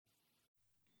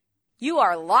You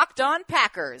are Locked On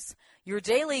Packers, your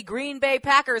daily Green Bay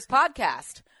Packers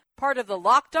podcast, part of the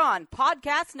Locked On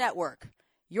Podcast Network,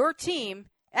 your team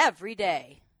every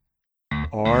day.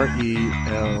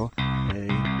 RELAX.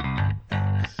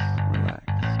 Relax.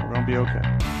 We're going to be okay.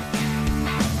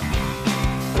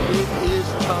 It is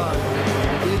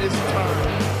time. It is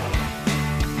time.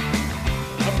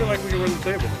 I feel like we can run the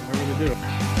table. I really do.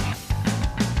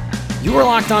 You are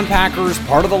Locked On Packers,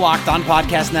 part of the Locked On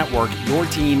Podcast Network, your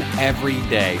team every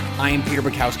day. I am Peter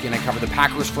Bukowski, and I cover the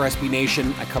Packers for SB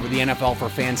Nation. I cover the NFL for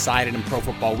FanSided and Pro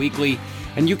Football Weekly.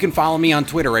 And you can follow me on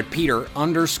Twitter at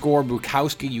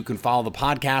Peter_Bukowski. You can follow the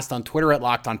podcast on Twitter at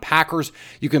Locked On Packers.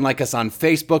 You can like us on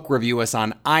Facebook, review us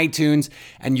on iTunes,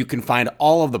 and you can find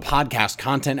all of the podcast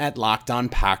content at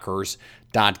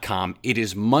LockedOnPackers.com. It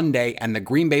is Monday, and the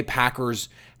Green Bay Packers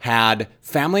had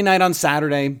family night on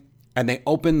Saturday, and they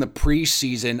opened the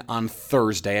preseason on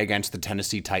Thursday against the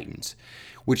Tennessee Titans,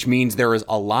 which means there is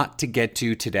a lot to get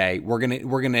to today. We're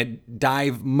gonna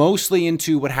dive mostly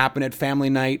into what happened at family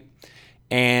night,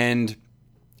 and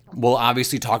we'll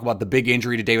obviously talk about the big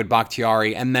injury to David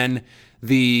Bakhtiari, and then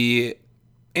the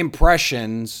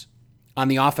impressions on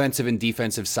the offensive and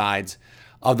defensive sides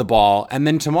of the ball. And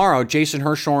then tomorrow, Jason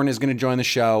Hirschhorn is going to join the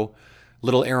show.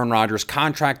 Little Aaron Rodgers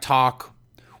contract talk.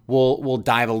 We'll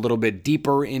dive a little bit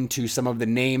deeper into some of the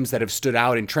names that have stood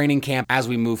out in training camp as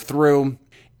we move through,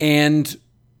 and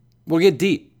we'll get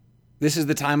deep. This is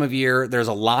the time of year. There's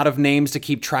a lot of names to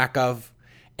keep track of,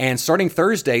 and starting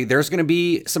Thursday, there's going to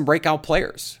be some breakout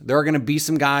players. There are going to be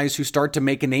some guys who start to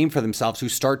make a name for themselves, who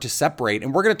start to separate,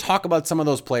 and we're going to talk about some of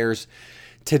those players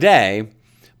today.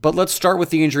 But let's start with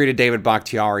the injury to David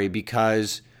Bakhtiari,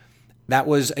 because that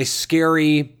was a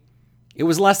scary... It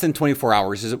was less than 24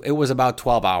 hours. It was about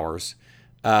 12 hours.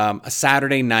 A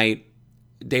Saturday night,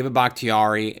 David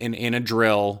Bakhtiari in a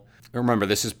drill. Remember,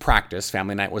 this is practice.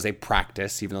 Family night was a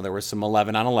practice, even though there was some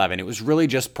 11 on 11. It was really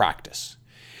just practice.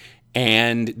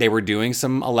 And they were doing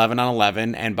some 11 on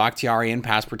 11, and Bakhtiari in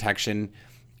pass protection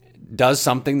does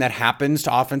something that happens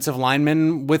to offensive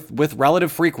linemen with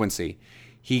relative frequency.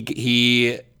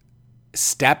 He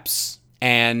steps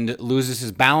and loses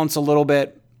his balance a little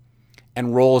bit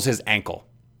and rolls his ankle.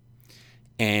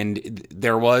 And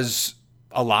there was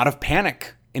a lot of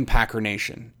panic in Packer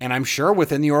Nation, and I'm sure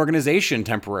within the organization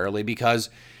temporarily, because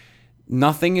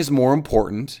nothing is more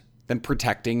important than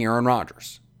protecting Aaron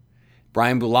Rodgers.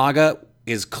 Brian Bulaga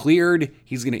is cleared.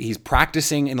 He's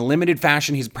practicing in a limited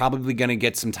fashion. He's probably going to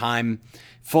get some time,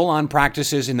 full-on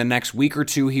practices in the next week or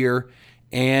two here,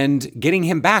 and getting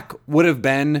him back would have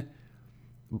been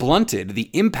blunted. The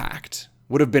impact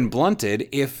would have been blunted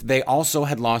if they also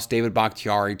had lost David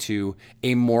Bakhtiari to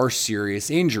a more serious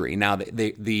injury. Now,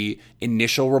 the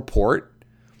initial report,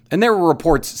 and there were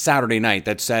reports Saturday night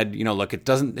that said, look, it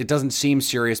doesn't seem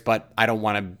serious, but I don't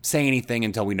want to say anything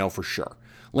until we know for sure.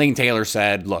 Lane Taylor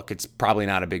said, look, it's probably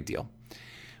not a big deal,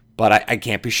 but I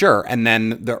can't be sure. And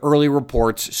then the early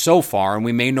reports so far, and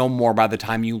we may know more by the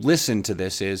time you listen to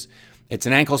this, is it's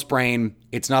an ankle sprain.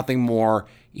 It's nothing more.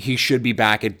 He should be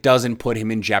back. It doesn't put him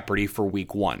in jeopardy for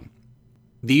week one.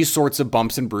 These sorts of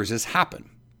bumps and bruises happen.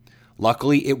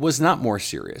 Luckily, it was not more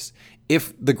serious.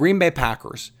 If the Green Bay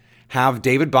Packers have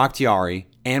David Bakhtiari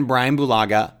and Brian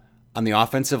Bulaga on the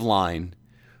offensive line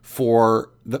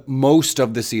for the most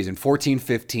of the season, 14,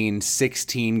 15,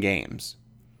 16 games,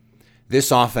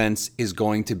 this offense is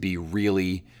going to be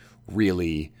really,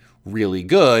 really, really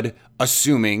good,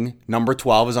 assuming number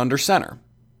 12 is under center.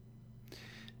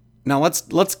 Now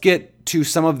let's get to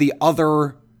some of the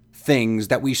other things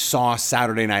that we saw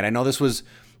Saturday night. I know this was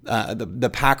the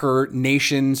Packer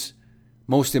Nation's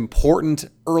most important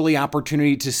early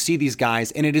opportunity to see these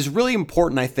guys, and it is really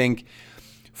important, I think,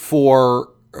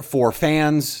 for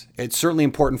fans. It's certainly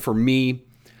important for me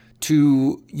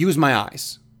to use my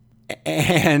eyes,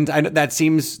 and that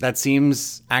seems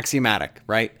axiomatic,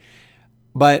 right?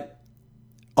 But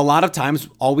a lot of times,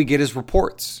 all we get is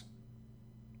reports.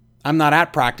 I'm not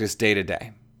at practice day to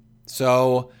day.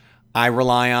 So I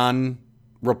rely on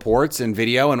reports and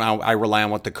video, and I rely on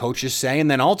what the coaches say.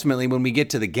 And then ultimately, when we get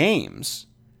to the games,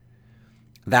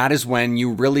 that is when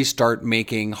you really start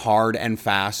making hard and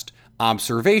fast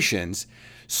observations.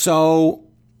 So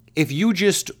if you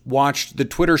just watched the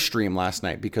Twitter stream last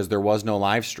night, because there was no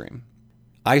live stream,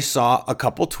 I saw a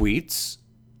couple tweets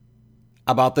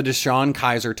about the DeShone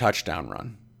Kizer touchdown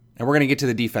run. And we're going to get to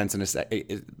the defense in a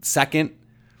second.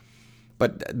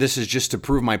 But this is just to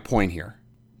prove my point here.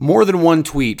 More than one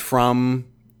tweet from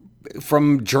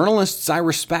journalists I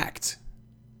respect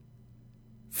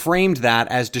framed that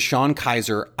as DeShone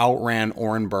Kizer outran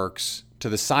Oren Burks to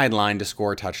the sideline to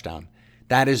score a touchdown.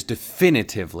 That is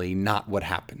definitively not what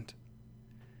happened.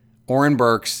 Oren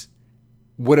Burks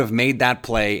would have made that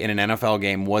play in an NFL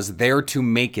game, was there to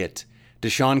make it.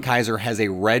 DeShone Kizer has a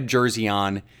red jersey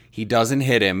on. He doesn't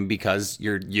hit him because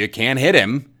you can't hit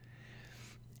him.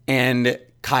 And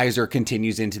Kizer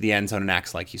continues into the end zone and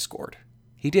acts like he scored.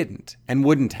 He didn't and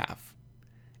wouldn't have.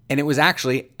 And it was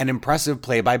actually an impressive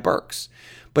play by Burks.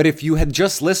 But if you had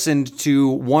just listened to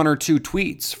one or two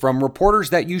tweets from reporters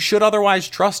that you should otherwise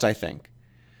trust, I think,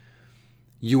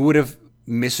 you would have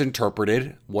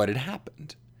misinterpreted what had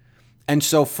happened. And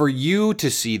so for you to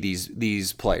see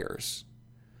these players,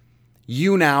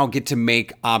 you now get to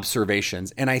make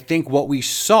observations. And I think what we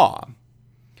saw,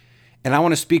 and I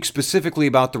want to speak specifically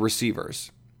about the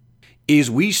receivers,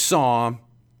 is we saw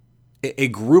a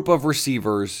group of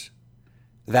receivers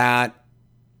that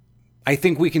I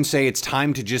think we can say it's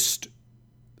time to just,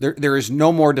 there is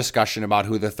no more discussion about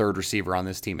who the third receiver on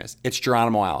this team is. It's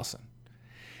Geronimo Allison.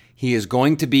 He is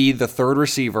going to be the third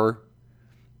receiver,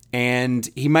 and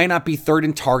he might not be third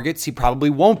in targets. He probably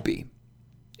won't be.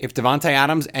 If Davante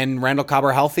Adams and Randall Cobb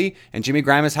are healthy and Jimmy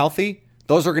Graham is healthy,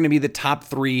 those are going to be the top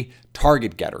three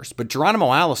target getters. But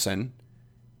Geronimo Allison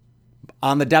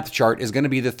on the depth chart is going to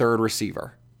be the third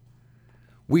receiver.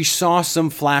 We saw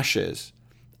some flashes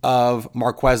of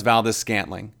Marquez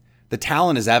Valdes-Scantling. The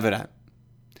talent is evident,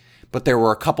 but there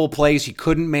were a couple plays he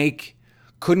couldn't make,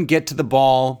 couldn't get to the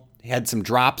ball. He had some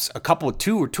drops,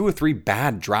 two or three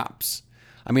bad drops.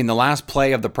 I mean, the last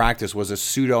play of the practice was a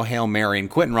pseudo Hail Mary, and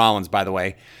Quentin Rollins, by the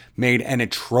way, made an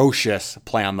atrocious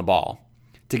play on the ball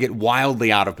to get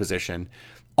wildly out of position.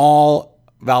 All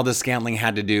Valdes-Scantling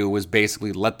had to do was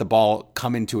basically let the ball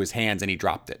come into his hands, and he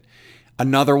dropped it.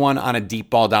 Another one on a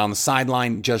deep ball down the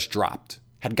sideline, just dropped.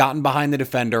 Had gotten behind the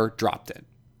defender, dropped it.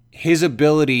 His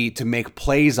ability to make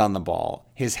plays on the ball,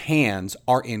 his hands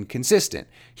are inconsistent.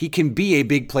 He can be a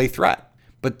big play threat.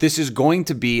 But this is going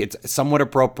to be, it's somewhat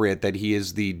appropriate that he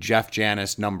is the Jeff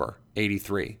Janis number,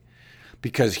 83,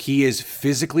 because he is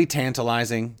physically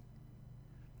tantalizing,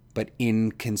 but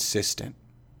inconsistent.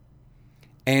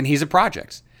 And he's a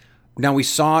project. Now we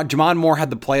saw Jamon Moore had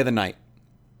the play of the night.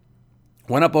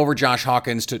 Went up over Josh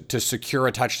Hawkins to secure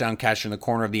a touchdown catch in the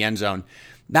corner of the end zone.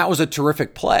 That was a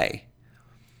terrific play.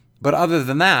 But other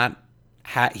than that,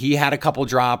 he had a couple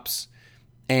drops.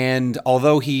 And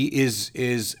although he is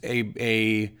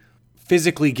a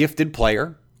physically gifted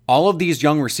player, all of these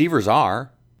young receivers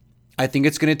are, I think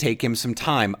it's going to take him some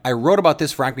time. I wrote about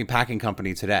this for Acme Packing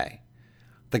Company today.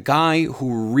 The guy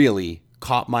who really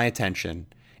caught my attention,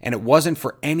 and it wasn't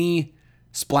for any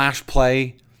splash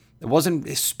play, it wasn't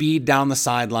speed down the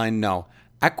sideline, no.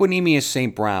 Equanimeous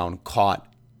St. Brown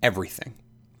caught everything.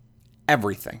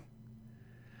 Everything.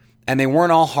 And they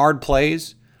weren't all hard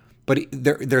plays, but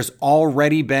there's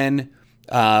already been,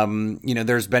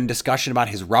 there's been discussion about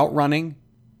his route running.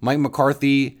 Mike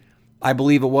McCarthy, I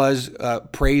believe it was,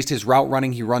 praised his route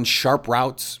running. He runs sharp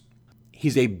routes.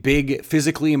 He's a big,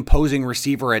 physically imposing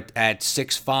receiver at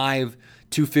 6'5",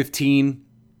 215.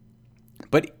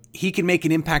 But he can make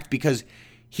an impact because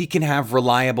he can have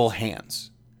reliable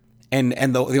hands. And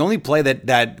the only play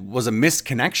that was a missed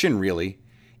connection, really,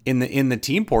 in the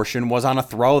team portion was on a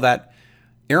throw that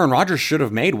Aaron Rodgers should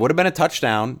have made, would have been a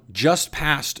touchdown, just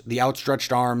past the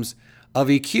outstretched arms of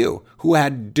EQ, who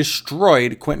had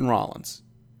destroyed Quentin Rollins.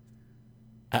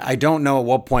 I don't know at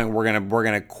what point we're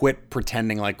gonna quit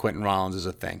pretending like Quentin Rollins is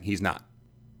a thing. He's not.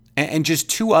 And just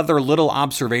two other little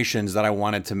observations that I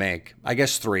wanted to make. I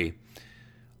guess three.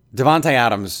 Davante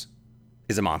Adams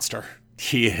is a monster.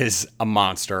 He is a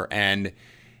monster, and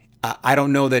I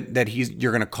don't know that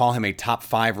you're going to call him a top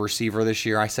 5 receiver this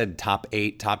year. I said top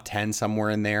 8, top 10,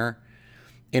 somewhere in there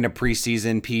in a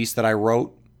preseason piece that I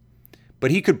wrote.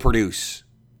 But he could produce.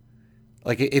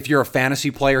 Like, if you're a fantasy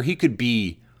player, he could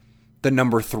be the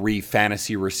number 3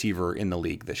 fantasy receiver in the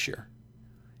league this year.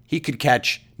 He could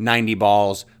catch 90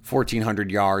 balls, 1,400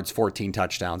 yards, 14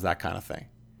 touchdowns, that kind of thing.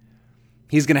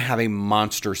 He's going to have a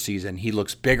monster season. He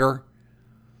looks bigger.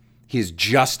 He's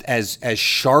just as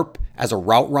sharp as a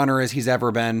route runner as he's ever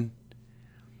been.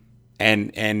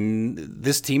 And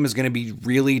this team is going to be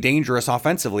really dangerous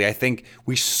offensively. I think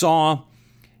we saw,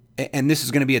 and this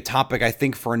is going to be a topic, I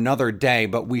think, for another day,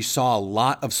 but we saw a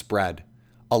lot of spread,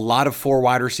 a lot of 4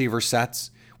 wide receiver sets.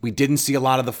 We didn't see a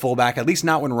lot of the fullback, at least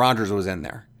not when Rodgers was in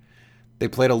there. They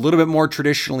played a little bit more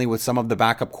traditionally with some of the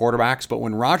backup quarterbacks, but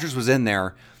when Rodgers was in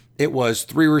there, it was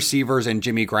 3 receivers and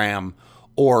Jimmy Graham,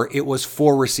 or it was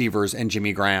 4 receivers and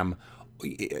Jimmy Graham.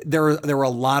 There were a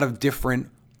lot of different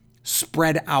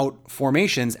spread out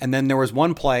formations. And then there was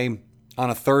one play on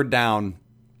a 3rd down.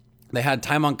 They had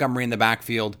Ty Montgomery in the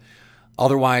backfield.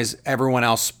 Otherwise, everyone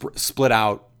else split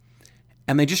out.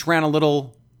 And they just ran a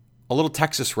little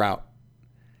Texas route.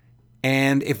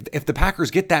 And if the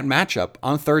Packers get that matchup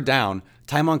on third down,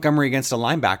 Ty Montgomery against a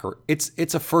linebacker,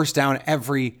 it's a first down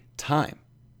every time.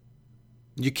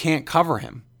 You can't cover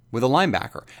him with a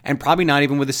linebacker, and probably not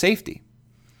even with a safety.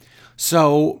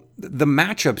 So the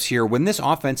matchups here, when this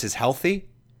offense is healthy,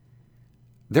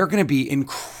 they're going to be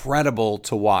incredible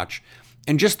to watch.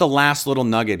 And just the last little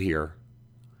nugget here,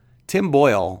 Tim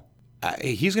Boyle,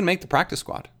 he's going to make the practice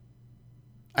squad.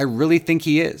 I really think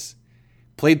he is.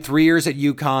 Played 3 years at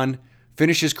UConn,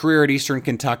 finished his career at Eastern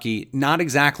Kentucky. Not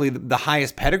exactly the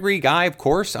highest pedigree guy, of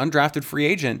course, undrafted free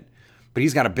agent, but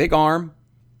he's got a big arm.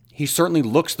 He certainly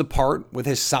looks the part with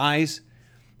his size.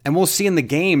 And we'll see in the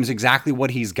games exactly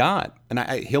what he's got. And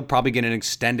he'll probably get an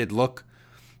extended look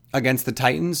against the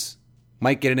Titans.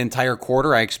 Might get an entire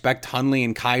quarter. I expect Hundley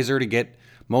and Kaiser to get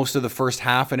most of the first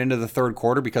half and into the third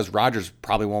quarter because Rodgers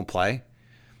probably won't play.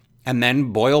 And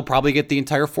then Boyle probably get the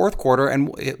entire fourth quarter,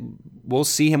 and we'll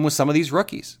see him with some of these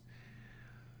rookies.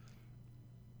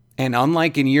 And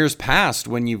unlike in years past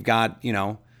when you've got,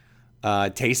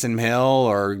 Taysom Hill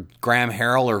or Graham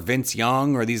Harrell or Vince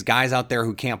Young or these guys out there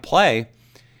who can't play,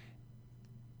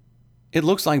 it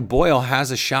looks like Boyle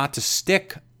has a shot to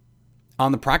stick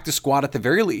on the practice squad at the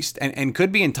very least and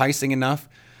could be enticing enough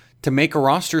to make a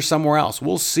roster somewhere else.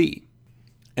 We'll see.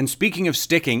 And speaking of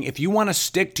sticking, if you want to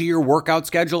stick to your workout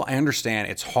schedule, I understand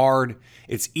it's hard.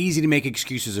 It's easy to make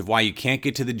excuses of why you can't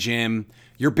get to the gym.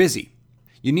 You're busy.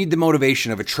 You need the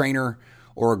motivation of a trainer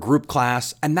or a group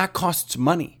class, and that costs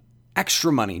money,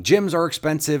 extra money. Gyms are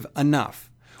expensive enough.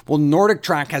 Well, Nordic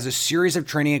Track has a series of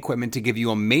training equipment to give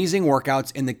you amazing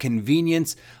workouts in the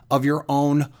convenience of your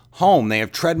own home. They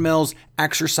have treadmills,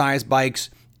 exercise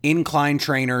bikes, incline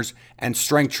trainers, and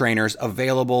strength trainers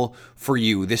available for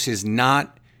you. This is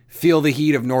not Feel the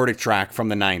Heat of Nordic Track from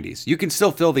the 90s. You can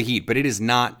still feel the heat, but it is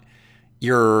not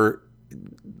your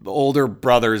older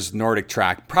brother's Nordic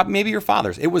Track. Probably maybe your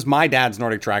father's. It was my dad's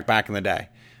Nordic Track back in the day.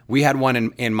 We had one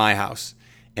in my house,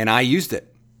 and I used it.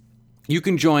 You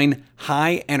can join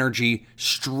high-energy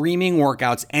streaming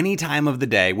workouts any time of the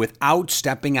day without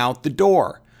stepping out the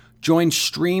door. Join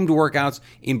streamed workouts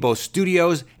in both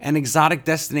studios and exotic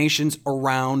destinations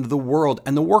around the world.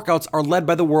 And the workouts are led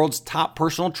by the world's top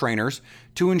personal trainers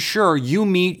to ensure you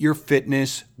meet your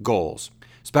fitness goals.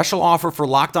 Special offer for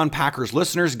Locked On Packers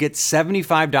listeners. Get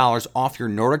 $75 off your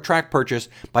Nordic Track purchase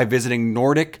by visiting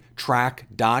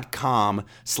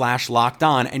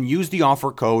NordicTrack.com/LockedOn and use the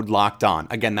offer code LOCKEDON.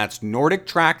 Again, that's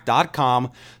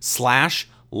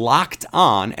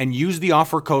NordicTrack.com/LockedOn and use the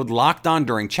offer code LOCKEDON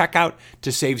during checkout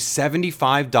to save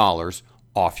 $75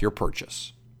 off your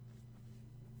purchase.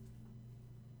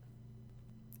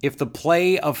 If the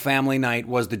play of Family Night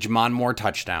was the Jamon Moore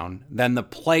touchdown, then the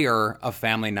player of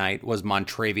Family Night was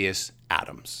Montravius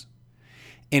Adams.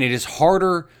 And it is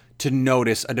harder to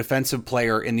notice a defensive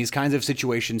player in these kinds of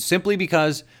situations simply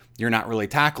because you're not really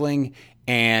tackling,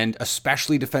 and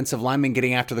especially defensive linemen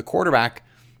getting after the quarterback,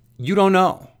 you don't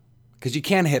know because you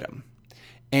can't hit him.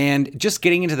 And just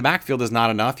getting into the backfield is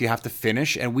not enough. You have to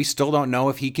finish, and we still don't know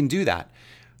if he can do that.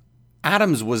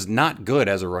 Adams was not good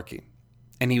as a rookie.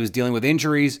 And he was dealing with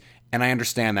injuries, and I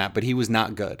understand that, but he was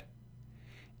not good.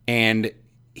 And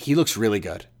he looks really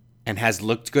good and has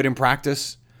looked good in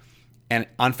practice. And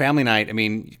on Family Night, I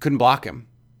mean, you couldn't block him.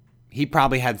 He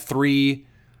probably had 3,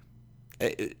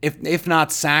 if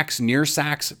not sacks, near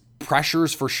sacks,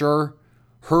 pressures for sure,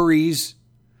 hurries,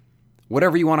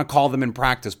 whatever you want to call them in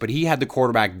practice. But he had the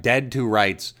quarterback dead to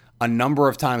rights a number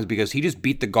of times because he just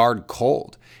beat the guard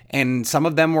cold. And some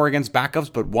of them were against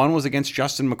backups, but one was against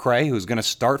Justin McCray, who's going to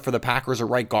start for the Packers at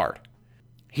right guard.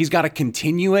 He's got to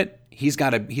continue it. He's got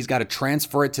to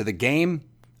transfer it to the game.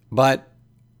 But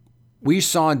we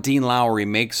saw Dean Lowry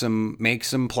make some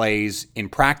plays in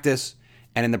practice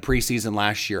and in the preseason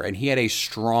last year, and he had a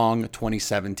strong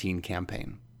 2017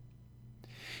 campaign.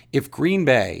 If Green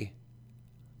Bay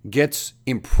gets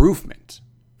improvement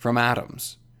from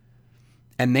Adams,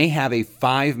 and they have a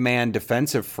 5-man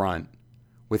defensive front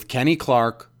with Kenny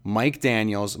Clark, Mike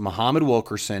Daniels, Muhammad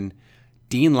Wilkerson,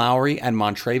 Dean Lowry, and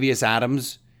Montravius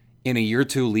Adams in a year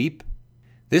 2 leap,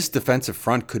 this defensive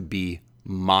front could be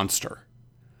monster.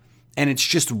 And it's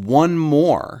just one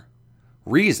more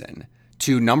reason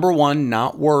to, number one,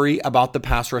 not worry about the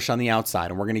pass rush on the outside,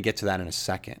 and we're going to get to that in a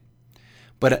second.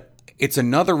 But it's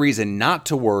another reason not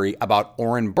to worry about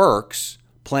Oren Burks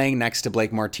playing next to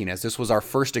Blake Martinez. This was our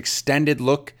first extended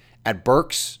look at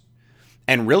Burks.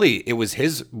 And really, it was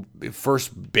his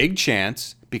first big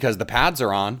chance, because the pads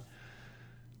are on,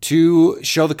 to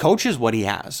show the coaches what he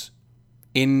has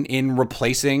in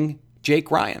replacing Jake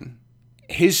Ryan.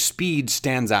 His speed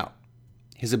stands out.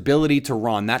 His ability to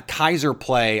run. That Kaiser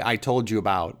play I told you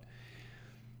about,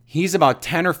 He's about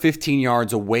 10 or 15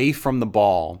 yards away from the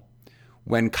ball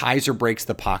when Kizer breaks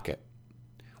the pocket.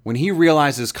 When he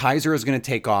realizes Kizer is going to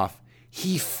take off,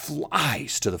 he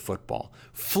flies to the football.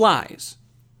 Flies.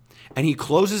 And he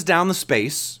closes down the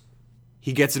space.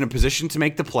 He gets in a position to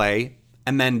make the play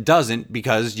and then doesn't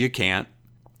because you can't.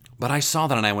 But I saw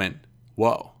that and I went,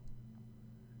 whoa.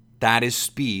 That is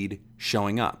speed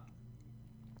showing up.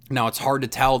 Now, it's hard to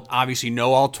tell, obviously,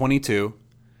 no all 22.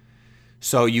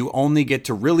 So you only get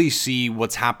to really see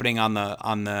what's happening on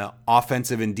the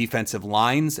offensive and defensive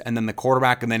lines and then the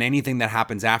quarterback and then anything that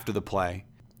happens after the play.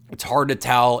 It's hard to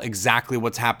tell exactly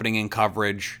what's happening in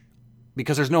coverage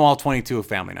because there's no all 22 of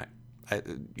Family Night.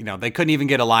 They couldn't even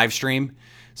get a live stream,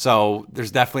 so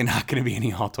there's definitely not going to be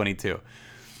any all 22.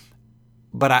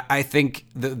 But I think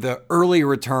the early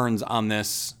returns on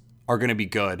this are going to be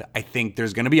good. I think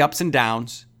there's going to be ups and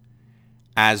downs.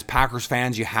 As Packers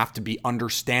fans, you have to be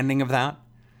understanding of that.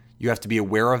 You have to be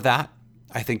aware of that.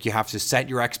 I think you have to set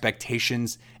your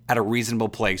expectations at a reasonable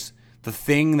place. The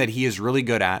thing that he is really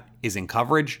good at is in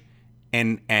coverage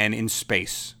and in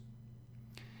space.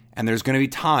 And there's going to be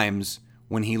times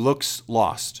when he looks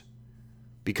lost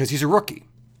because he's a rookie.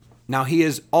 Now, he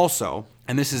is also,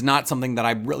 and this is not something that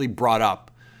I really brought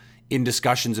up in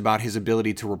discussions about his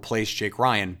ability to replace Jake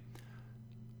Ryan,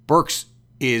 Burks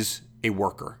is a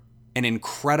worker. An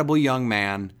incredible young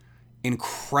man,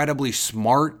 incredibly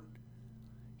smart.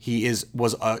 He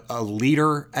was a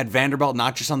leader at Vanderbilt,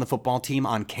 not just on the football team,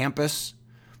 on campus.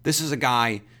 This is a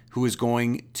guy who is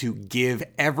going to give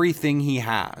everything he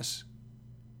has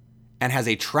and has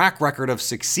a track record of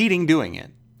succeeding doing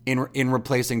it in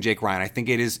replacing Jake Ryan. I think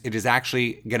it is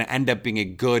actually going to end up being a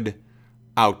good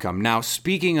outcome. Now,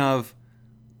 speaking of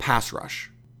pass rush,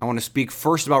 I want to speak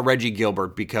first about Reggie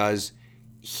Gilbert because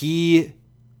he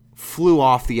flew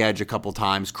off the edge a couple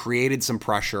times, created some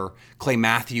pressure. Clay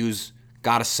Matthews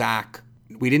got a sack.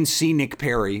 We didn't see Nick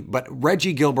Perry, but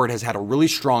Reggie Gilbert has had a really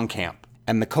strong camp,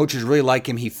 and the coaches really like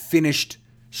him. He finished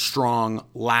strong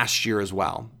last year as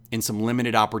well in some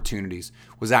limited opportunities,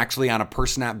 was actually on a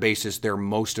per-snap basis their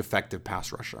most effective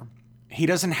pass rusher. He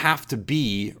doesn't have to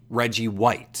be Reggie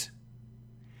White.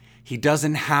 He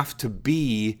doesn't have to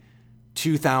be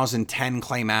 2010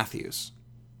 Clay Matthews.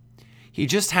 He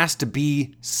just has to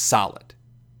be solid.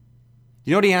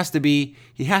 You know what he has to be?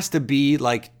 He has to be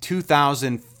like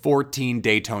 2014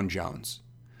 Dayton Jones.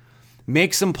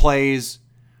 Make some plays,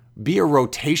 be a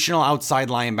rotational outside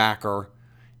linebacker,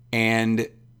 and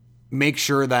make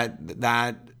sure that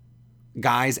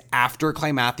guys after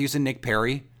Clay Matthews and Nick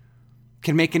Perry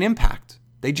can make an impact.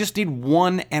 They just need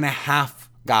 1.5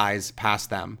 guys past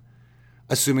them,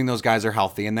 assuming those guys are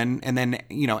healthy. And then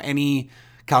any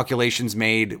calculations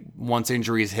made once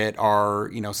injuries hit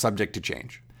are, subject to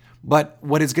change. But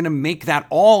what is going to make that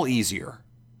all easier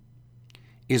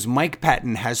is Mike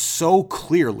Pettine has so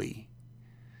clearly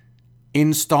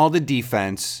installed a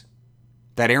defense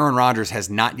that Aaron Rodgers has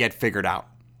not yet figured out.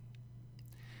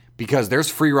 Because there's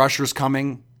free rushers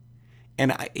coming,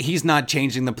 and he's not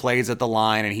changing the plays at the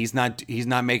line, and he's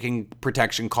not making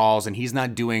protection calls, and he's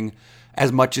not doing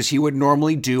as much as he would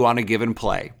normally do on a given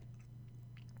play.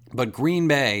 But Green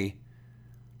Bay,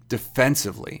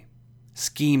 defensively,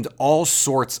 schemed all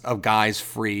sorts of guys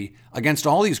free against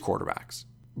all these quarterbacks.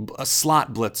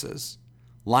 Slot blitzes,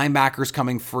 linebackers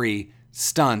coming free,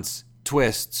 stunts,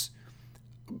 twists,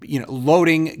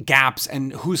 loading gaps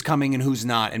and who's coming and who's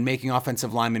not, and making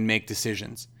offensive linemen make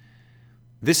decisions.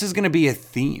 This is going to be a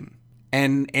theme.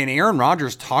 And Aaron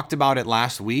Rodgers talked about it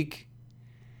last week,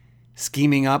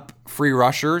 scheming up free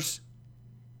rushers.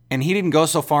 And he didn't go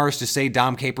so far as to say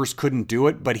Dom Capers couldn't do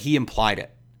it, but he implied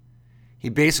it. He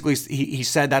basically he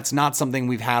said that's not something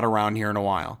we've had around here in a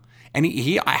while. And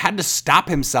he had to stop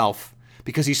himself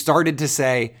because he started to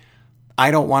say,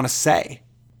 I don't want to say.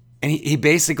 And he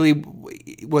basically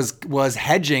was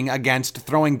hedging against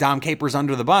throwing Dom Capers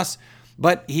under the bus,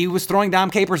 but he was throwing Dom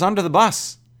Capers under the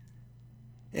bus.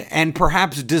 And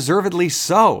perhaps deservedly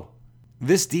so.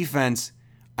 This defense,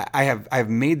 I've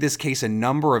made this case a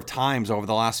number of times over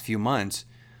the last few months.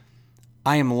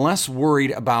 I am less worried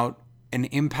about an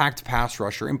impact pass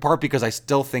rusher, in part because I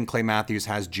still think Clay Matthews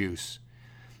has juice.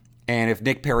 And if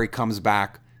Nick Perry comes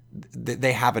back,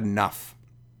 they have enough.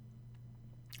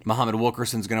 Muhammad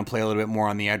Wilkerson's going to play a little bit more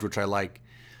on the edge, which I like.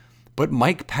 But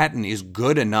Mike Pettine is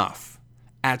good enough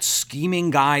at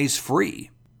scheming guys free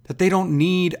that they don't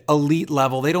need elite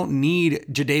level. They don't need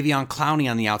Jadeveon Clowney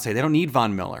on the outside. They don't need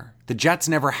Von Miller. The Jets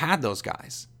never had those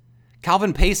guys.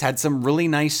 Calvin Pace had some really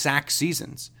nice sack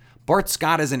seasons. Bart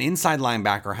Scott as an inside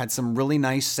linebacker had some really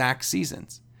nice sack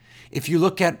seasons. If you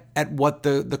look at what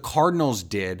the Cardinals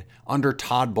did under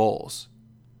Todd Bowles,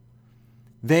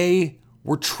 They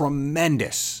were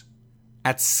tremendous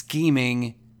at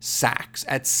scheming sacks,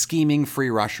 at scheming free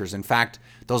rushers. In fact,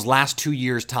 those last 2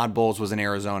 years Todd Bowles was in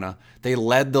Arizona, they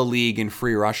led the league in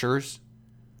free rushers.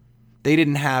 They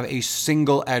didn't have a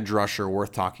single edge rusher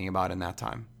worth talking about in that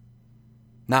time.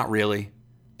 Not really.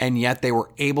 And yet they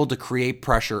were able to create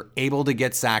pressure, able to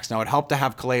get sacks. Now, it helped to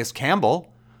have Calais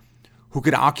Campbell, who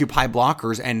could occupy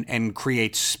blockers and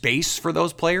create space for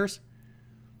those players.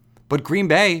 But Green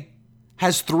Bay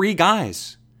has 3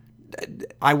 guys.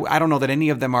 I don't know that any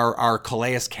of them are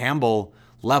Calais Campbell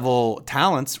level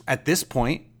talents at this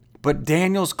point, but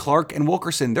Daniels, Clark, and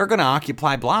Wilkerson, they're going to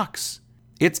occupy blocks.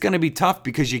 It's going to be tough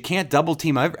because you can't double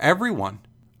team everyone.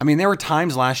 I mean, there were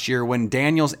times last year when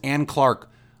Daniels and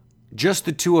Clark, just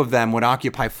the 2 of them, would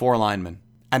occupy 4 linemen.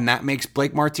 And that makes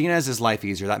Blake Martinez's life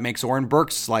easier. That makes Oren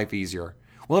Burks' life easier.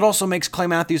 Well, it also makes Clay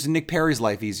Matthews and Nick Perry's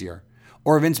life easier.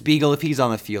 Or Vince Beagle if he's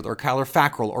on the field, or Kyler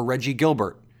Fackrell, or Reggie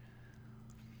Gilbert.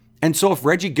 And so if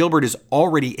Reggie Gilbert is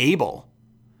already able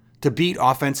to beat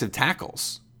offensive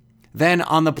tackles, then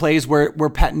on the plays where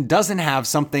Pettine doesn't have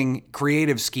something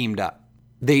creative schemed up,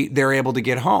 they're able to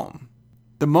get home.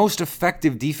 The most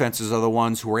effective defenses are the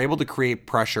ones who are able to create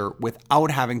pressure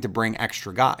without having to bring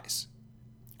extra guys.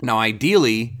 Now,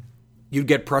 ideally, you'd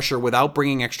get pressure without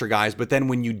bringing extra guys, but then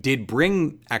when you did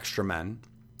bring extra men,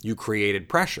 you created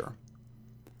pressure.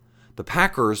 The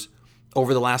Packers,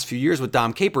 over the last few years with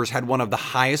Dom Capers, had one of the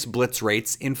highest blitz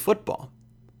rates in football,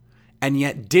 and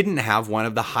yet didn't have one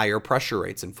of the higher pressure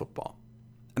rates in football.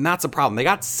 And that's a problem. They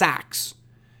got sacks,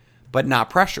 but not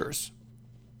pressures.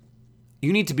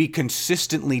 You need to be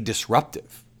consistently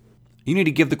disruptive. You need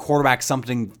to give the quarterback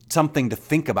something to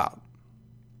think about,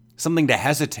 something to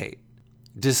hesitate,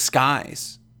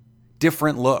 disguise,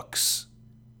 different looks,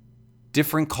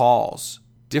 different calls,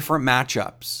 different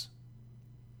matchups,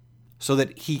 so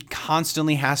that he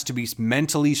constantly has to be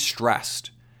mentally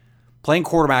stressed. Playing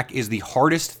quarterback is the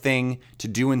hardest thing to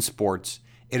do in sports.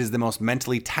 It is the most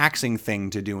mentally taxing thing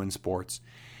to do in sports.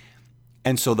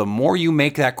 And so the more you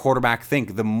make that quarterback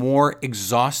think, the more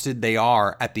exhausted they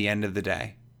are at the end of the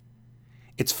day.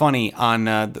 It's funny, on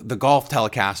the golf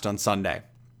telecast on Sunday,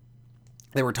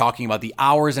 they were talking about the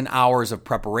hours and hours of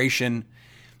preparation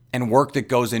and work that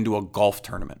goes into a golf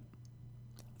tournament.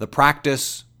 The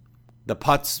practice, the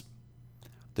putts,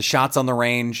 the shots on the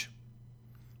range,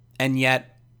 and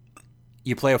yet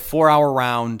you play a 4-hour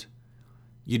round,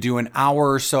 you do an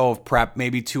hour or so of prep,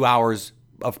 maybe 2 hours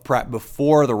of prep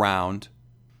before the round,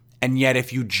 and yet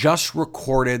if you just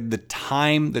recorded the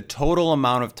total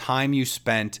amount of time you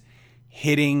spent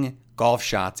hitting golf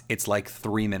shots, it's like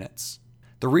 3 minutes.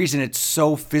 The reason it's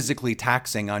so physically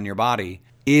taxing on your body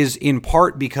is in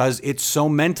part because it's so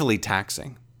mentally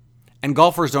taxing. And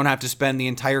golfers don't have to spend the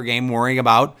entire game worrying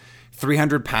about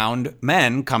 300-pound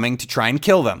men coming to try and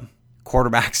kill them.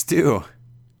 Quarterbacks do.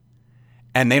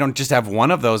 And they don't just have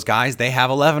one of those guys, they have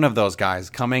 11 of those guys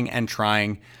coming and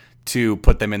trying to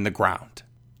put them in the ground.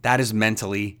 That is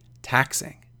mentally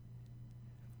taxing.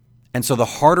 And so the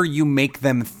harder you make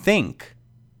them think,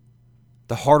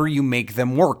 the harder you make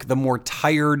them work, the more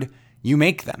tired you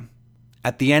make them.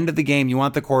 At the end of the game, you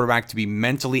want the quarterback to be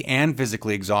mentally and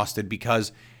physically exhausted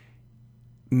because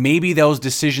maybe those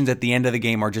decisions at the end of the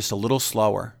game are just a little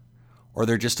slower, or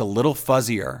they're just a little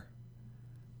fuzzier.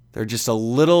 They're just a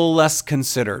little less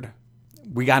considered.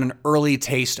 We got an early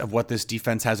taste of what this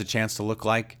defense has a chance to look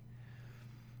like.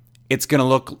 It's going to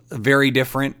look very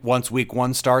different once week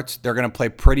 1 starts. They're going to play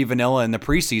pretty vanilla in the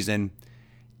preseason.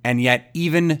 And yet,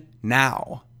 even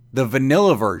now, the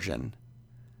vanilla version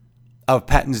of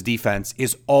Pettine's defense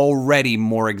is already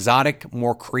more exotic,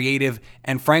 more creative,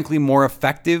 and frankly, more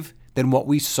effective than what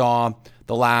we saw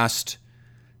the last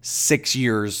 6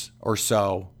 years or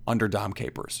so under Dom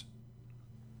Capers.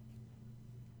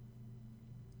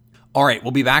 All right,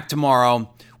 we'll be back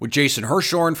tomorrow with Jason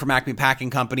Hirschhorn from Acme Packing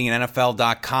Company and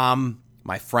NFL.com,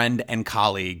 my friend and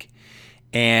colleague.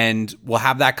 And we'll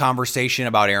have that conversation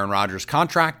about Aaron Rodgers'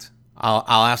 contract. I'll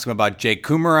ask him about Jake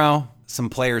Kumerow, some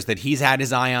players that he's had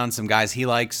his eye on, some guys he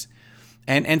likes,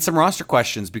 and some roster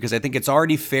questions, because I think it's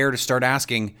already fair to start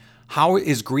asking, how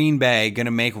is Green Bay going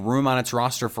to make room on its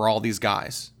roster for all these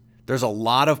guys? There's a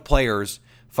lot of players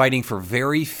fighting for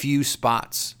very few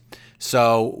spots.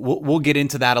 So we'll get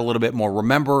into that a little bit more.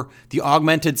 Remember, the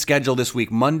augmented schedule this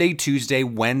week, Monday, Tuesday,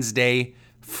 Wednesday,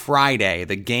 Friday.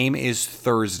 The game is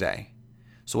Thursday.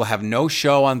 So we'll have no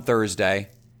show on Thursday,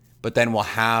 but then we'll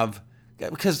have,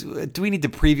 because do we need to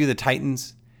preview the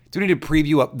Titans? Do we need to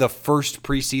preview the first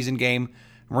preseason game?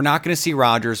 We're not going to see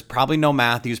Rodgers, probably no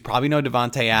Matthews, probably no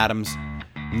Devontae Adams,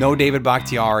 no David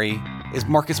Bakhtiari. Is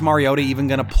Marcus Mariota even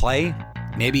going to play?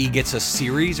 Maybe he gets a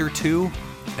series or two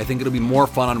I think it'll be more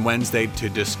fun on Wednesday to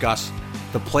discuss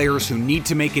the players who need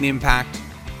to make an impact,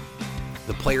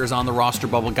 the players on the roster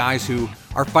bubble, guys who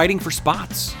are fighting for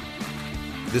spots.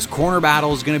 This corner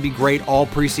battle is going to be great all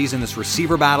preseason. This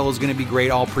receiver battle is going to be great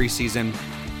all preseason.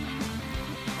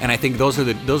 And I think those are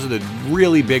the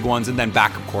really big ones. And then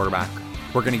backup quarterback.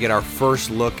 We're going to get our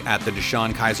first look at the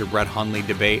DeShone Kizer, Brett Hundley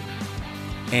debate.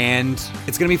 And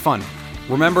it's going to be fun.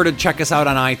 Remember to check us out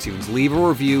on iTunes. Leave a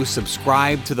review,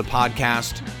 subscribe to the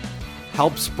podcast,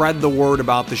 help spread the word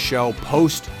about the show.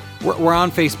 Post. We're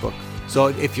on Facebook. So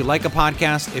if you like a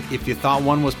podcast, if you thought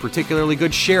one was particularly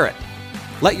good, share it.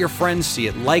 Let your friends see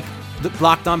it. Like the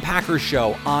Locked On Packers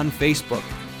show on Facebook.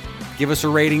 Give us a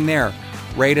rating there.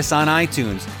 Rate us on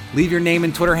iTunes. Leave your name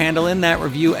and Twitter handle in that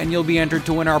review, and you'll be entered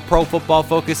to win our Pro Football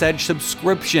Focus Edge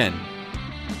subscription.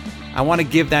 I want to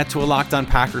give that to a Locked On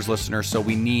Packers listener, so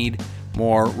we need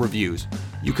more reviews.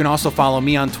 You can also follow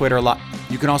me on Twitter.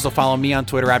 You can also follow me on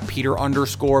Twitter at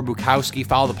Peter_Bukowski.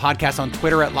 Follow the podcast on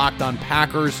Twitter at Locked On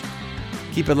Packers.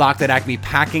 Keep it locked at Acme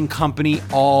Packing Company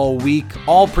all week,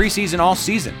 all preseason, all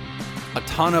season. A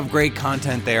ton of great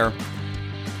content there.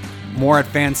 More at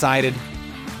Fansided.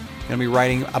 Going to be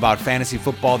writing about fantasy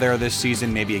football there this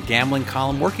season. Maybe a gambling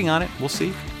column. Working on it. We'll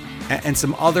see. And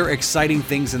some other exciting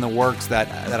things in the works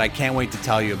that I can't wait to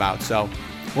tell you about. So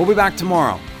we'll be back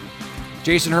tomorrow.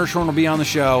 Jason Hirschhorn will be on the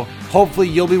show. Hopefully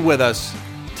you'll be with us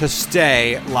to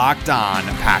stay locked on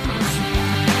Packers.